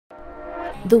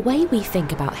The way we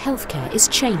think about healthcare is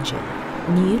changing.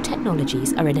 New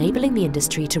technologies are enabling the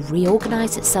industry to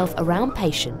reorganise itself around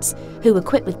patients who,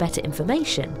 equipped with better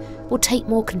information, will take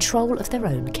more control of their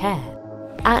own care.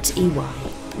 At EY,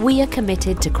 we are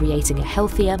committed to creating a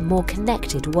healthier, more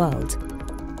connected world.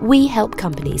 We help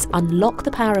companies unlock the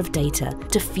power of data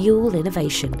to fuel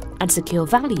innovation and secure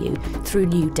value through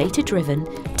new data-driven,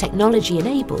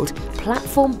 technology-enabled,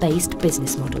 platform-based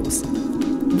business models.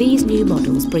 These new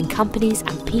models bring companies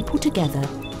and people together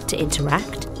to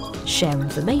interact, share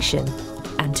information,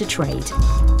 and to trade.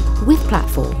 With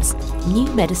platforms,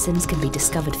 new medicines can be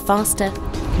discovered faster,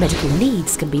 medical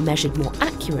needs can be measured more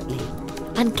accurately,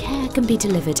 and care can be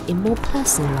delivered in more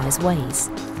personalised ways.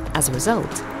 As a result,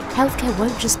 healthcare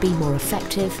won't just be more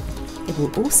effective, it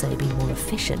will also be more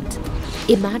efficient.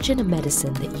 Imagine a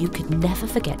medicine that you could never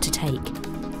forget to take.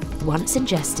 Once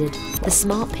ingested, the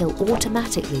smart pill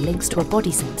automatically links to a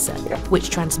body sensor, which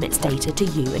transmits data to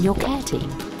you and your care team.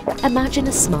 Imagine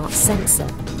a smart sensor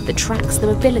that tracks the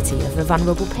mobility of a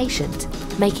vulnerable patient,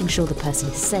 making sure the person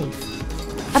is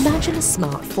safe. Imagine a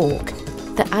smart fork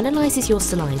that analyses your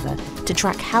saliva to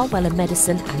track how well a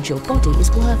medicine and your body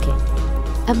is working.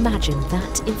 Imagine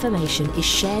that information is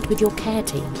shared with your care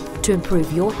team to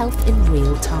improve your health in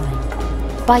real time.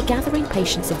 By gathering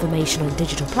patients' information on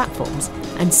digital platforms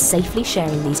and safely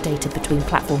sharing these data between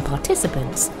platform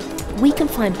participants, we can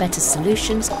find better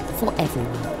solutions for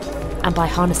everyone. And by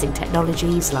harnessing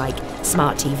technologies like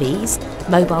smart TVs,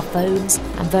 mobile phones,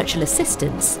 and virtual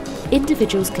assistants,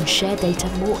 individuals can share data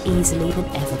more easily than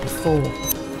ever before.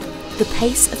 The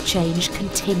pace of change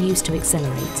continues to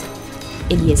accelerate.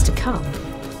 In years to come,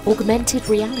 augmented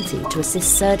reality to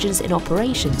assist surgeons in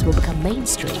operations will become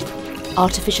mainstream.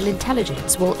 Artificial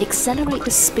intelligence will accelerate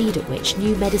the speed at which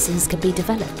new medicines can be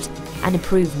developed and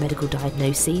improve medical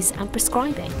diagnoses and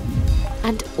prescribing.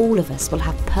 And all of us will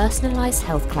have personalised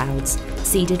health clouds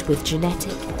seeded with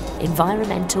genetic,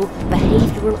 environmental,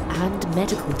 behavioural and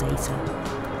medical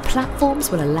data.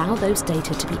 Platforms will allow those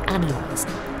data to be analysed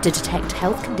to detect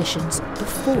health conditions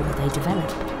before they develop.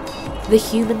 The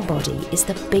human body is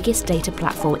the biggest data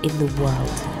platform in the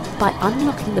world. By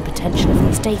unlocking the potential of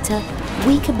these data,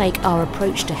 we can make our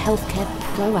approach to healthcare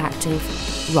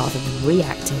proactive rather than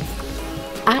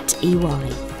reactive. At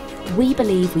EY, we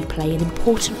believe we play an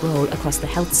important role across the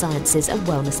health sciences and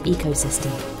wellness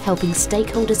ecosystem, helping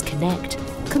stakeholders connect,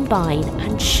 combine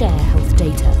and share health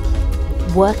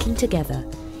data. Working together,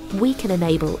 we can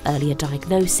enable earlier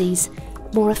diagnoses,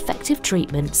 more effective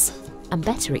treatments and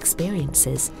better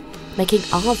experiences, making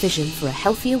our vision for a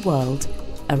healthier world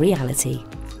a reality.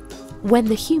 When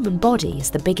the human body is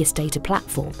the biggest data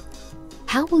platform,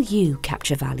 how will you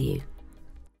capture value?